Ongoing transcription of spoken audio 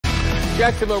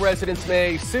Jacksonville residents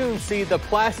may soon see the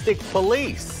plastic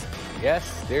police. Yes,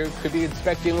 they could be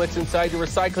inspecting what's inside your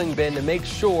recycling bin to make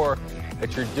sure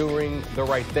that you're doing the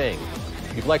right thing.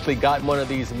 You've likely gotten one of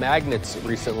these magnets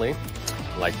recently,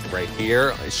 like right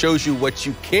here. It shows you what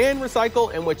you can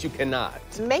recycle and what you cannot.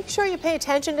 Make sure you pay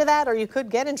attention to that or you could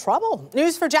get in trouble.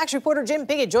 News for Jax reporter Jim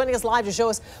Piggott joining us live to show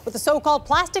us what the so-called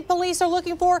plastic police are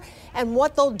looking for and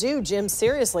what they'll do, Jim,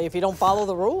 seriously, if you don't follow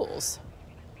the rules.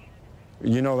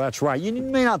 You know, that's right. You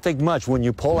may not think much when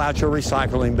you pull out your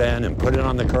recycling bin and put it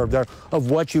on the curb there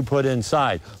of what you put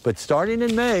inside. But starting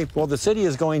in May, well, the city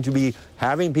is going to be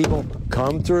having people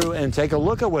come through and take a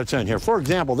look at what's in here. For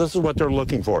example, this is what they're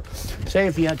looking for. Say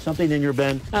if you had something in your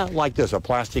bin, like this, a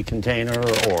plastic container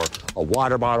or a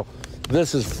water bottle,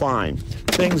 this is fine.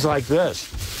 Things like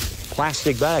this.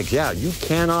 Plastic bags, yeah, you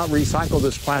cannot recycle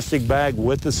this plastic bag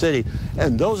with the city.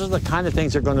 And those are the kind of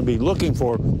things they're going to be looking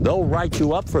for. They'll write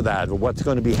you up for that, or what's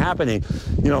going to be happening.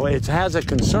 You know, it has a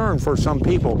concern for some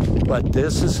people, but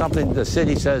this is something the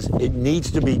city says it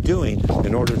needs to be doing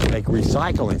in order to make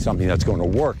recycling something that's going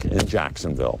to work in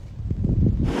Jacksonville.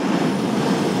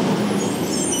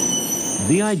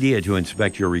 The idea to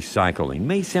inspect your recycling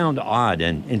may sound odd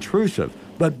and intrusive,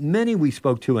 but many we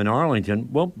spoke to in Arlington,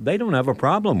 well, they don't have a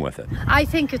problem with it. I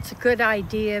think it's a good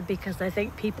idea because I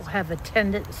think people have a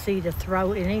tendency to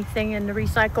throw anything in the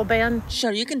recycle bin.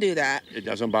 Sure, you can do that. It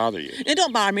doesn't bother you? It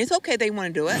don't bother me. It's okay they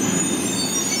want to do it.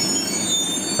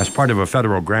 As part of a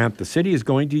federal grant, the city is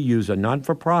going to use a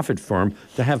not-for-profit firm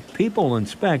to have people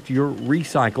inspect your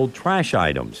recycled trash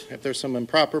items. If there's some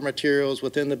improper materials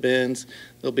within the bins,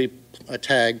 there'll be a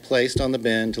tag placed on the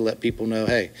bin to let people know,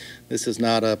 hey, this is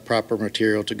not a proper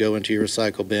material to go into your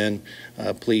recycle bin.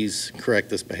 Please correct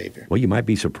this behavior. Well, you might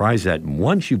be surprised that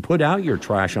once you put out your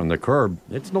trash on the curb,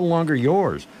 it's no longer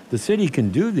yours. The city can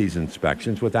do these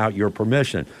inspections without your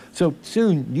permission. So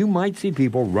soon you might see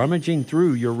people rummaging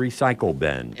through your recycle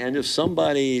bin. And if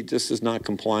somebody just is not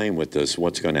complying with this,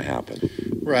 what's going to happen?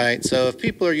 Right, so if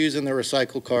people are using the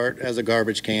recycle cart as a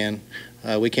garbage can,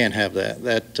 we can't have that.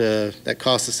 That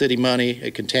costs the city money.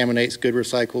 It contaminates good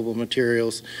recyclable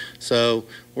materials. So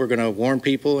we're going to warn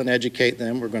people and educate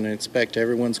them. We're going to inspect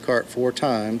everyone's cart 4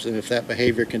 times, and if that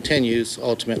behavior continues,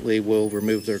 ultimately we'll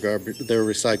remove their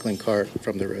recycling cart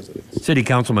from their residence. City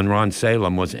Councilman Ron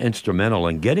Salem was instrumental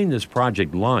in getting this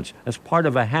project launched as part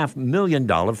of a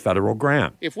 $500,000 federal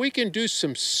grant. If we can do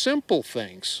some simple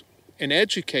things and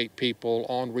educate people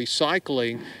on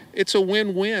recycling, it's a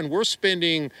win-win. We're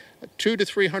spending $200,000 to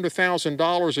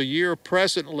 $300,000 a year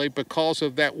presently because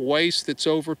of that waste that's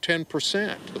over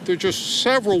 10%. There's just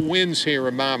several wins here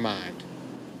in my mind.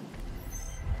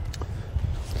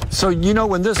 So, you know,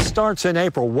 when this starts in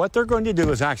April, what they're going to do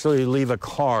is actually leave a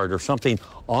card or something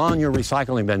on your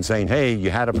recycling bin saying, hey, you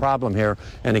had a problem here.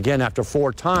 And again, after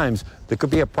 4 times, there could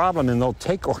be a problem, and they'll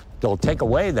take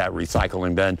away that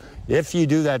recycling bin if you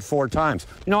do that 4 times.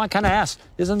 You know, I kind of asked,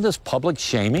 isn't this public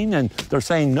shaming? And they're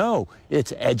saying, no,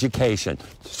 it's education.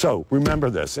 So remember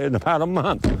this, in about a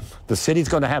month, the city's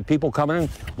going to have people coming in,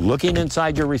 looking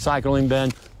inside your recycling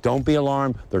bin. Don't be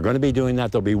alarmed. They're going to be doing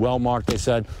that. They'll be well marked, they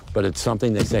said, but it's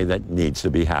something they say that needs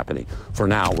to be happening. For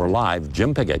now, we're live.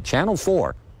 Jim Piggott, Channel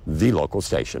 4. The local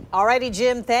station. All righty,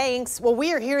 Jim, thanks. Well,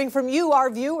 we are hearing from you, our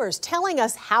viewers, telling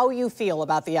us how you feel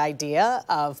about the idea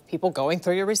of people going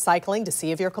through your recycling to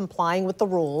see if you're complying with the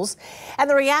rules. And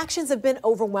the reactions have been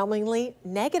overwhelmingly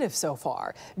negative so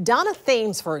far. Donna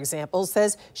Thames, for example,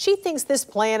 says she thinks this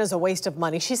plan is a waste of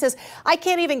money. She says, I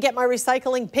can't even get my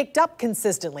recycling picked up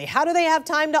consistently. How do they have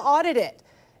time to audit it?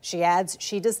 She adds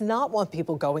she does not want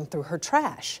people going through her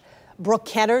trash. Brooke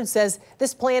Kennard says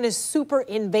this plan is super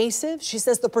invasive. She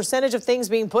says the percentage of things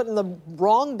being put in the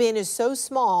wrong bin is so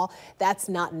small, that's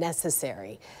not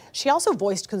necessary. She also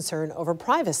voiced concern over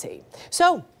privacy.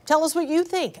 So tell us what you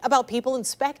think about people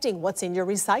inspecting what's in your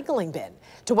recycling bin.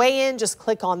 To weigh in, just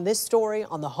click on this story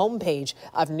on the homepage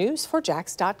of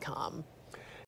news4jax.com.